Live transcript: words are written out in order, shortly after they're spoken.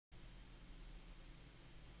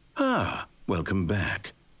Ah, welcome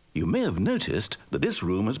back. You may have noticed that this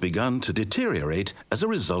room has begun to deteriorate as a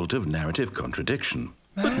result of narrative contradiction.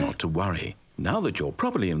 But not to worry. Now that you're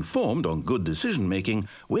properly informed on good decision-making,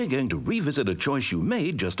 we're going to revisit a choice you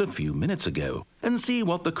made just a few minutes ago and see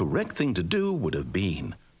what the correct thing to do would have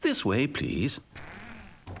been. This way, please.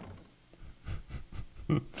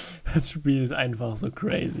 Das Spiel ist einfach so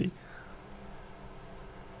crazy.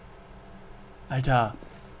 Alter.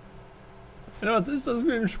 Was ist das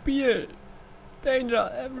für ein Spiel?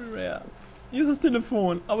 Danger everywhere. Hier ist das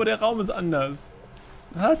Telefon, aber der Raum ist anders.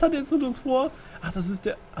 Was hat er jetzt mit uns vor? Ach, das ist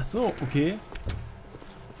der... Ach so, okay.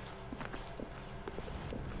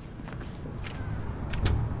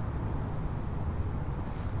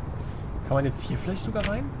 Kann man jetzt hier vielleicht sogar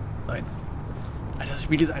rein? Nein. Alter, das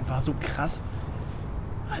Spiel ist einfach so krass.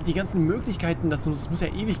 Die ganzen Möglichkeiten, das muss ja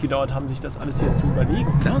ewig gedauert haben, sich das alles hier zu überlegen.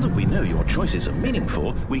 Now that we know your choices are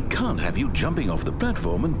meaningful, we can't have you jumping off the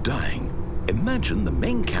platform and dying. Imagine the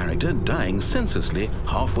main character dying senselessly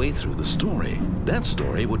halfway through the story. That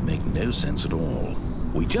story would make no sense at all.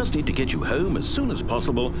 We just need to get you home as soon as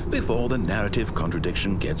possible before the narrative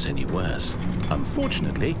contradiction gets any worse.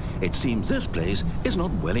 Unfortunately, it seems this place is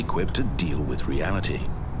not well equipped to deal with reality.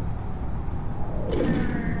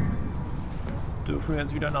 Dürfen wir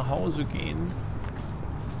jetzt wieder nach Hause gehen?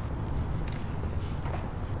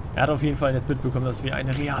 Er hat auf jeden Fall jetzt mitbekommen, dass wir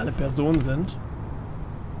eine reale Person sind.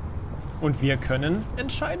 Und wir können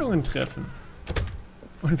Entscheidungen treffen.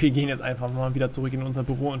 Und wir gehen jetzt einfach mal wieder zurück in unser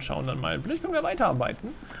Büro und schauen dann mal, vielleicht können wir weiterarbeiten,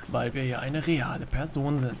 weil wir ja eine reale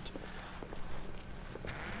Person sind.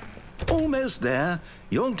 Almost there.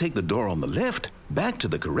 You'll take the door on the left, back to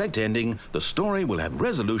the correct ending, the story will have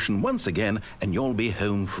resolution once again, and you'll be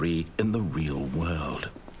home free in the real world.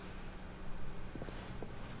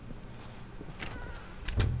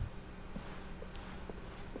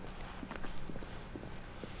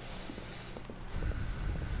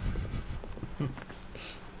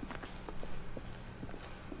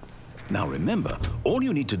 Now remember, all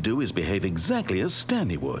you need to do is behave exactly as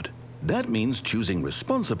Stanley would. That means choosing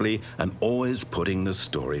responsibly and always putting the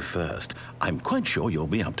story first. I'm quite sure you'll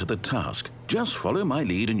be up to the task. Just follow my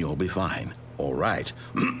lead and you'll be fine. All right.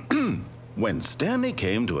 When Stanley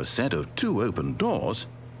came to a set of 2 open doors,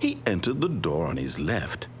 he entered the door on his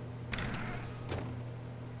left.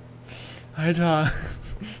 Alter.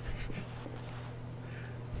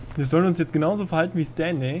 Wir sollen uns jetzt genauso verhalten wie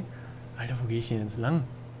Stanley. Alter, wo gehe ich denn jetzt lang?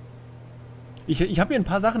 Ich habe mir ein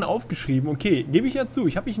paar Sachen aufgeschrieben, okay, gebe ich ja zu,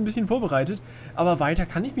 ich habe mich ein bisschen vorbereitet, aber weiter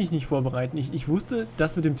kann ich mich nicht vorbereiten. Ich wusste,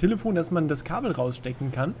 dass mit dem Telefon, dass man das Kabel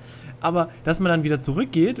rausstecken kann, aber dass man dann wieder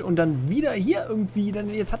zurückgeht und dann wieder hier irgendwie,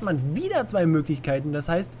 dann jetzt hat man wieder 2 Möglichkeiten. Das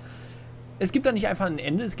heißt, es gibt da nicht einfach ein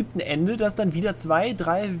Ende, es gibt ein Ende, das dann wieder 2,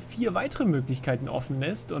 3, 4 weitere Möglichkeiten offen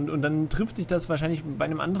lässt und dann trifft sich das wahrscheinlich bei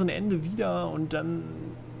einem anderen Ende wieder und dann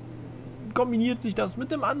kombiniert sich das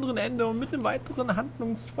mit einem anderen Ende und mit einem weiteren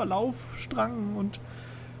Handlungsverlaufstrang und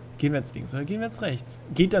gehen wir jetzt links oder gehen wir jetzt rechts?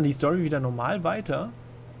 Geht dann die Story wieder normal weiter?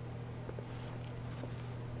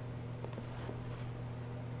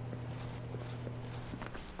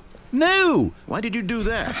 No! Why did you do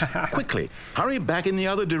that? Quickly, hurry back in the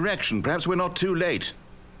other direction. Perhaps we're not too late.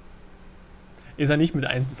 Ist er nicht mit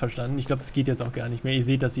einverstanden? Ich glaube, das geht jetzt auch gar nicht mehr. Ihr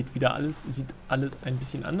seht, das sieht alles ein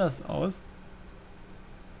bisschen anders aus.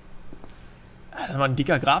 Das war ein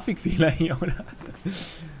dicker Grafikfehler hier, oder?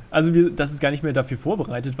 Also das ist gar nicht mehr dafür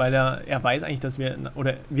vorbereitet, weil er weiß eigentlich, dass wir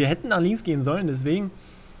hätten nach links gehen sollen, deswegen,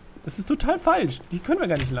 das ist total falsch. Die können wir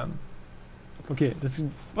gar nicht lang. Okay,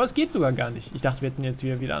 das geht sogar gar nicht. Ich dachte, wir hätten jetzt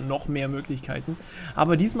wieder noch mehr Möglichkeiten,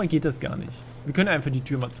 aber diesmal geht das gar nicht. Wir können einfach die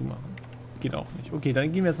Tür mal zumachen. Geht auch nicht. Okay,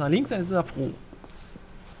 dann gehen wir jetzt nach links, dann ist er froh.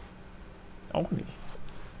 Auch nicht.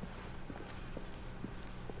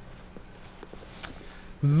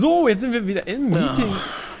 So, jetzt sind wir wieder im Meeting. Oh,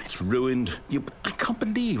 it's ruined. I can't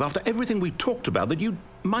believe after everything we talked about that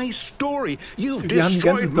my story, you've wir haben die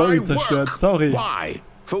ganze Story my zerstört. work. Sorry. Why?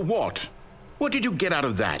 For what? What did you get out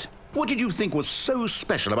of that? What did you think was so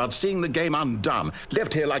special about seeing the game undone,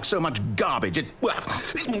 left here like so much garbage?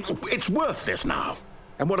 It's worthless now.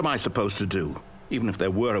 And what am I supposed to do? Even if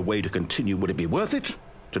there were a way to continue, would it be worth it?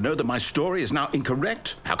 To know that my story is now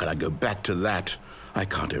incorrect? How can I go back to that? I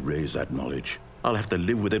can't erase that knowledge. I'll have to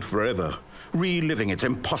live with it forever, reliving its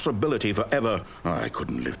impossibility forever. I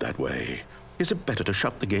couldn't live that way. Is it better to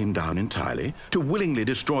shut the game down entirely? To willingly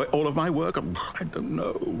destroy all of my work? I don't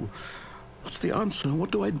know. What's the answer? What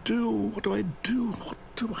do I do? What do I do? What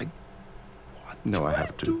do I... No, I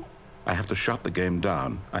have to. I have to shut the game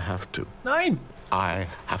down. I have to. Nein! I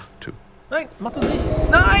have to. Nein, mach das nicht.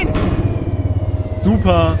 Nein!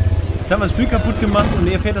 Super. Jetzt haben wir das Spiel kaputt gemacht und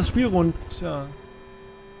er fährt das Spiel runter.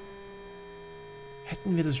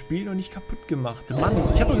 hätten wir das Spiel noch nicht kaputt gemacht. Mann,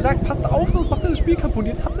 ich habe doch gesagt, passt auf, sonst macht ihr das Spiel kaputt.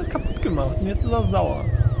 Jetzt habt ihr es kaputt gemacht und jetzt ist er sauer.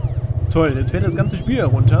 Toll, jetzt fährt das ganze Spiel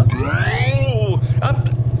herunter. Oh,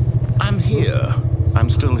 I'm here. I'm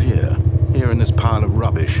still here. Here in this pile of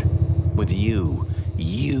rubbish. With you.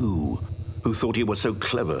 You, who thought you were so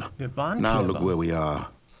clever. Wir waren Now clever. look where we are.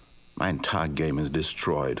 My entire game is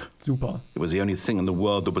destroyed. Super. It was the only thing in the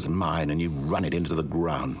world that was mine, and you've run it into the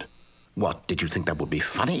ground. What, did you think that would be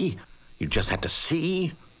funny? You just had to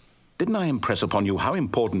see? Didn't I impress upon you how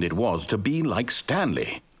important it was to be like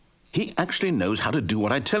Stanley? He actually knows how to do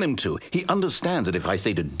what I tell him to. He understands that if I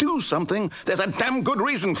say to do something, there's a damn good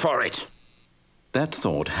reason for it. That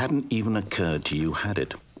thought hadn't even occurred to you, had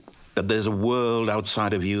it? That there's a world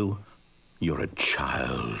outside of you? You're a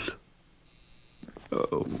child.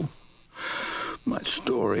 Oh, my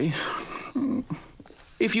story.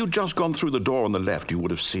 If you'd just gone through the door on the left, you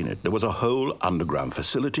would have seen it. There was a whole underground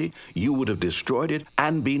facility. You would have destroyed it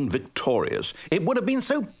and been victorious. It would have been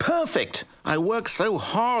so perfect. I worked so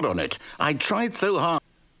hard on it. I tried so hard.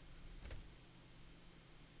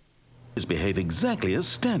 Behave exactly as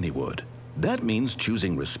Stanley would. That means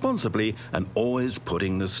choosing responsibly and always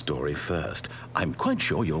putting the story first. I'm quite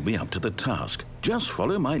sure you'll be up to the task. Just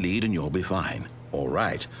follow my lead and you'll be fine. All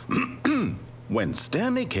right. When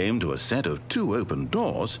Stanley came to a set of 2 open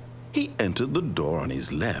doors, he entered the door on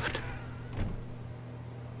his left.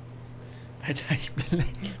 Alter, ich bin...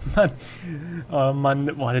 Mann. Oh Mann.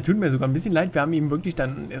 Boah, der tut mir sogar ein bisschen leid. Wir haben ihm wirklich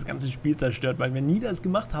dann das ganze Spiel zerstört, weil wir nie das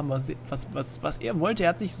gemacht haben, was er wollte. Er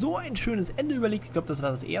hat sich so ein schönes Ende überlegt. Ich glaube, das war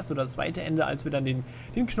das erste oder das zweite Ende, als wir dann den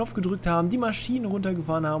Knopf gedrückt haben, die Maschinen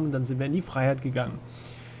runtergefahren haben und dann sind wir in die Freiheit gegangen.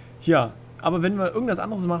 Ja, aber wenn wir irgendwas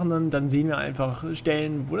anderes machen, dann sehen wir einfach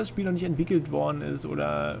Stellen, wo das Spiel noch nicht entwickelt worden ist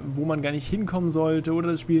oder wo man gar nicht hinkommen sollte oder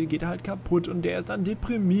das Spiel geht halt kaputt und der ist dann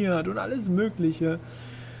deprimiert und alles Mögliche.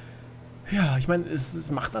 Ja, ich meine, es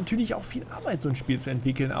macht natürlich auch viel Arbeit, so ein Spiel zu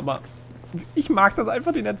entwickeln, aber ich mag das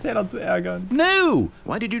einfach, den Erzähler zu ärgern. No!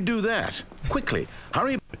 Why did you do that? Quickly,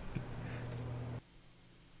 hurry.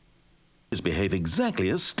 Behave exactly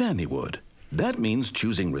as Stanley would. That means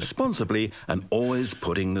choosing responsibly and always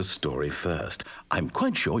putting the story first. I'm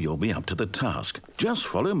quite sure you'll be up to the task. Just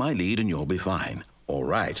follow my lead and you'll be fine. All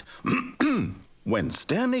right. When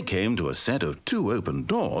Stanley came to a set of 2 open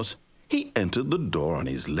doors, he entered the door on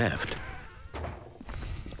his left.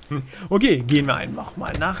 Okay, gehen wir einfach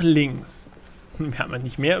mal nach links. Wir haben ja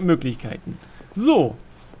nicht mehr Möglichkeiten. So.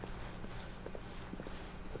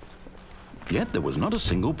 Yet there was not a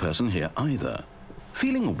single person here either.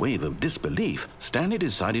 Feeling a wave of disbelief, Stanley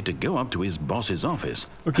decided to go up to his boss's office,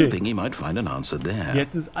 hoping he might find an answer there.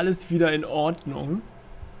 Jetzt ist alles wieder in Ordnung.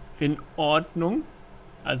 In Ordnung.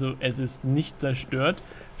 Also es ist nicht zerstört.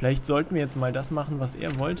 Vielleicht sollten wir jetzt mal das machen, was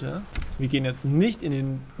er wollte. Wir gehen jetzt nicht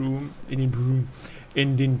in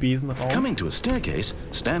den Besenraum. Coming to a staircase,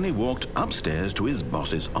 Stanley walked upstairs to his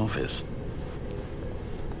boss's office.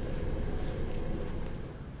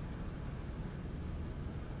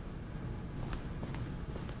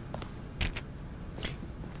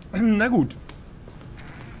 Na gut.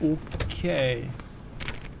 Okay.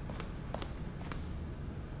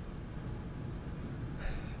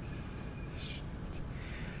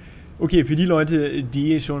 Okay, für die Leute,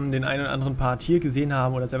 die schon den einen oder anderen Part hier gesehen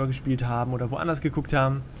haben oder selber gespielt haben oder woanders geguckt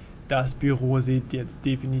haben, das Büro sieht jetzt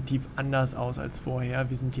definitiv anders aus als vorher.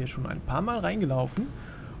 Wir sind hier schon ein paar Mal reingelaufen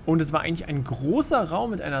und es war eigentlich ein großer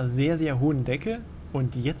Raum mit einer sehr, sehr hohen Decke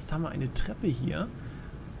und jetzt haben wir eine Treppe hier,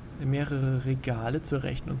 mehrere Regale zur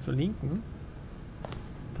rechten und zur linken.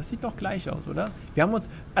 Das sieht noch gleich aus, oder? Wir haben uns,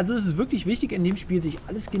 also es ist wirklich wichtig in dem Spiel, sich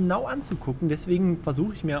alles genau anzugucken, deswegen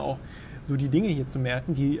versuche ich mir auch so die Dinge hier zu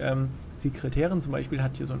merken. Die Sekretärin zum Beispiel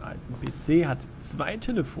hat hier so einen alten PC, hat 2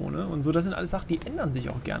 Telefone und so. Das sind alles Sachen, die ändern sich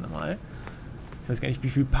auch gerne mal. Ich weiß gar nicht, wie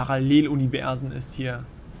viele Paralleluniversen es hier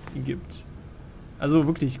gibt. Also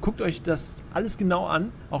wirklich, guckt euch das alles genau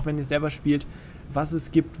an, auch wenn ihr selber spielt, was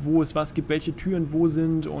es gibt, wo es was gibt, welche Türen wo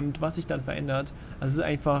sind und was sich dann verändert. Also es ist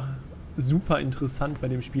einfach super interessant bei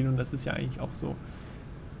dem Spiel und das ist ja eigentlich auch so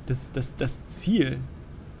das Ziel,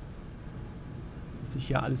 dass sich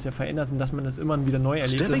ja alles ja verändert und dass man das immer wieder neu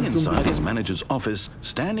erlebt. Stepping das ist so inside his manager's office,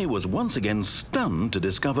 Stanley was once again stunned to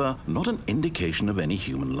discover not an indication of any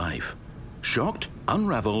human life. Shocked,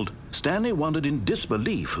 unraveled, Stanley wondered in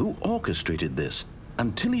disbelief who orchestrated this,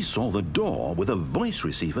 until he saw the door with a voice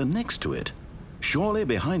receiver next to it. Surely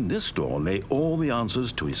behind this door lay all the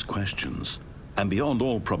answers to his questions. And beyond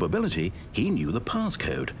all probability, he knew the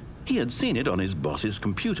passcode. He had seen it on his boss's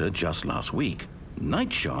computer just last week.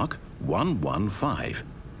 Nightshark 115.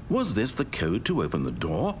 Was this the code to open the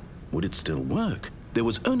door? Would it still work? There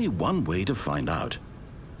was only one way to find out.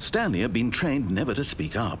 Stanley had been trained never to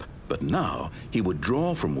speak up, but now he would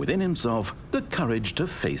draw from within himself the courage to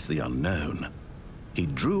face the unknown. He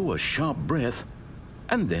drew a sharp breath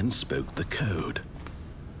and then spoke the code.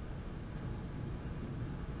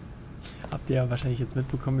 Habt ihr ja wahrscheinlich jetzt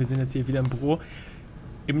mitbekommen, wir sind jetzt hier wieder im Büro.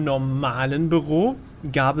 Im normalen Büro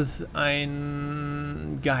gab es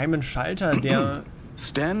einen geheimen Schalter, der...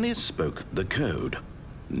 Stanley spoke the code.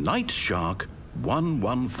 Night Shark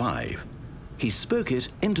 115. He spoke it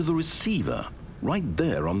into the receiver, right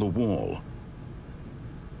there on the wall.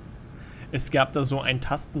 Es gab da so ein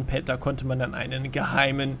Tastenpad, da konnte man dann einen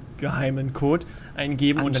geheimen Code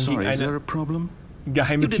eingeben und dann ging eine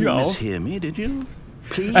geheime Tür auf.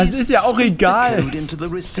 Es ist ja auch egal.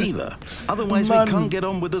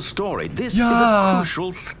 Ja.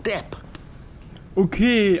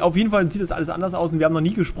 Okay, auf jeden Fall sieht das alles anders aus und wir haben noch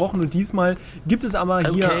nie gesprochen und diesmal gibt es aber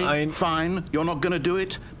hier ein... Fine, you're not gonna do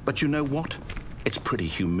it, but you know what? It's pretty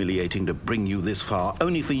humiliating to bring you this far,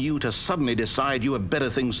 only for you to suddenly decide you have better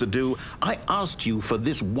things to do. I asked you for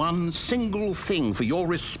this one single thing, for your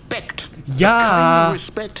respect. Ja. The kind of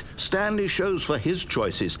respect Stanley shows for his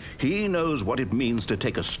choices. He knows what it means to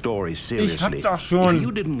take a story seriously. Ich hab doch schon. If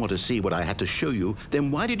you didn't want to see what I had to show you, then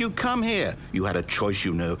why did you come here? You had a choice,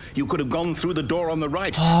 you know. You could have gone through the door on the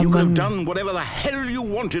right. You could have done whatever the hell you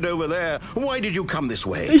wanted over there. Why did you come this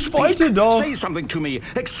way? Ich wollte doch. Say something to me.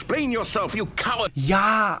 Explain yourself, you coward.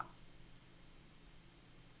 Ja.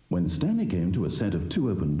 When Stanley came to a set of 2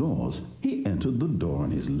 open doors, he entered the door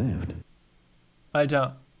on his left.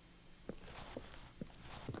 Alter.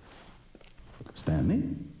 Stanley?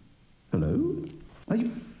 Hello? Are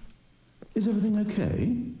you... Is everything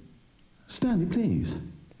okay? Stanley, please.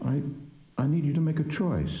 I need you to make a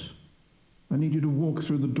choice. I need you to walk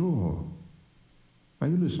through the door. Are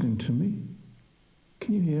you listening to me?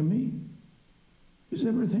 Can you hear me? Is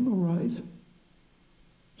everything all right?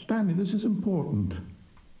 Stanley, this is important.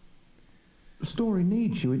 The story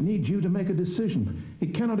needs you. It needs you to make a decision.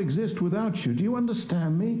 It cannot exist without you. Do you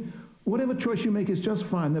understand me? Whatever choice you make is just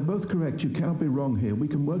fine. They're both correct. You cannot be wrong here. We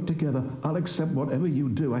can work together. I'll accept whatever you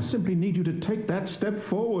do. I simply need you to take that step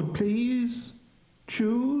forward, please.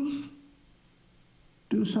 Choose.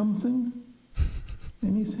 Do something.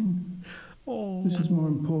 Anything. Oh. This is more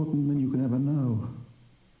important than you can ever know.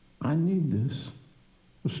 I need this.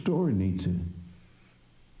 The story needs it.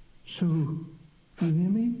 So, you hear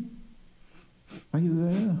me? Are you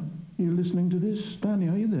there? Are you listening to this? Stanley,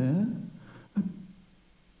 are you there?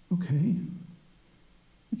 Okay.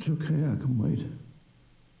 It's okay, I can wait.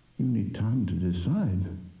 You need time to decide.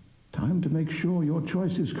 Time to make sure your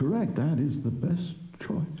choice is correct. That is the best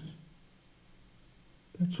choice.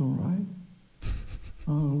 That's all right.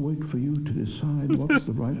 I'll wait for you to decide what's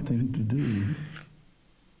the right thing to do.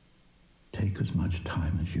 Take as much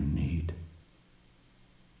time as you need.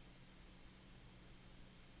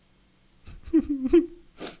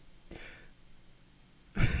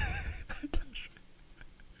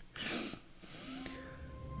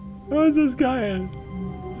 Oh, ist das geil.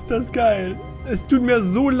 Ist das geil. Es tut mir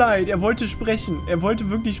so leid. Er wollte sprechen. Er wollte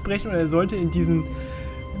wirklich sprechen und er sollte in diesen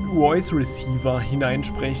Voice Receiver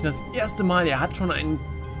hineinsprechen. Das erste Mal, er hat schon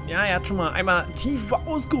mal einmal tief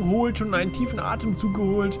ausgeholt, schon einen tiefen Atemzug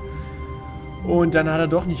geholt. Und dann hat er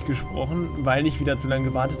doch nicht gesprochen, weil ich wieder zu lange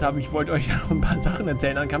gewartet habe. Ich wollte euch ja noch ein paar Sachen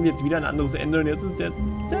erzählen. Dann kam jetzt wieder ein anderes Ende und jetzt ist der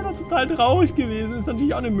Erzähler total traurig gewesen. Ist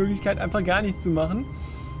natürlich auch eine Möglichkeit, einfach gar nichts zu machen.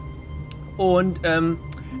 Und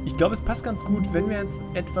ich glaube, es passt ganz gut, wenn wir jetzt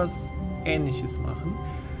etwas Ähnliches machen.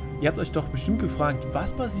 Ihr habt euch doch bestimmt gefragt,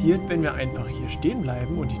 was passiert, wenn wir einfach hier stehen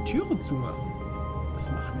bleiben und die Türe zumachen.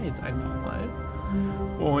 Das machen wir jetzt einfach mal.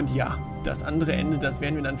 Und ja, das andere Ende, das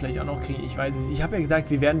werden wir dann vielleicht auch noch kriegen. Ich weiß es. Ich habe ja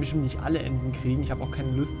gesagt, wir werden bestimmt nicht alle Enden kriegen. Ich habe auch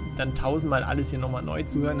keine Lust, dann 1000-mal alles hier nochmal neu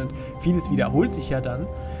zu hören. Und vieles wiederholt sich ja dann.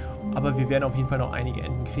 Aber wir werden auf jeden Fall noch einige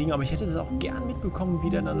Enden kriegen. Aber ich hätte das auch gern mitbekommen, wie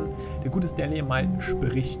dann der gute Stanley mal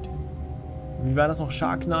spricht. Wie war das noch?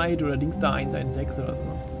 Shark Knight oder Dings da 116 oder so?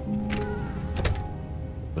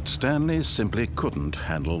 But Stanley simply couldn't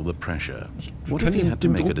handle the pressure. What if he had to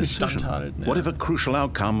make a decision? What if a crucial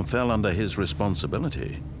outcome fell under his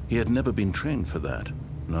responsibility? He had never been trained for that.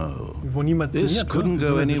 No. This couldn't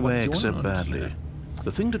go anywhere except badly.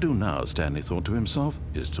 The thing to do now, Stanley thought to himself,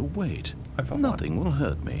 is to wait. Nothing will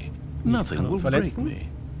hurt me. Nothing will break me.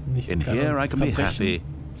 In here I can be happy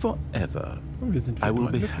forever. I will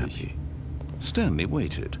be happy. Stanley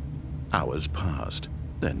waited. Hours passed,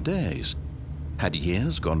 then days. Had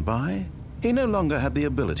years gone by? He no longer had the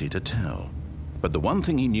ability to tell. But the one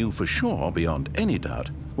thing he knew for sure, beyond any doubt,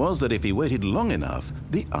 was that if he waited long enough,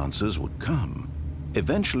 the answers would come.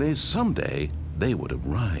 Eventually, someday, they would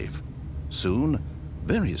arrive. Soon,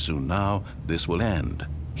 very soon now, this will end.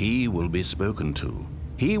 He will be spoken to.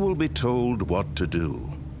 He will be told what to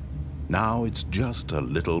do. Now it's just a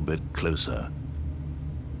little bit closer.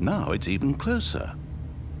 Now it's even closer.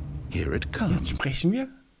 Here it comes. Jetzt sprechen wir?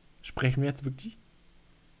 Sprechen wir jetzt wirklich?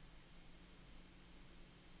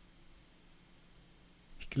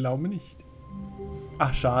 Ich glaube nicht.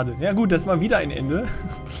 Ach, schade. Ja gut, das war wieder ein Ende.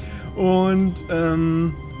 Und,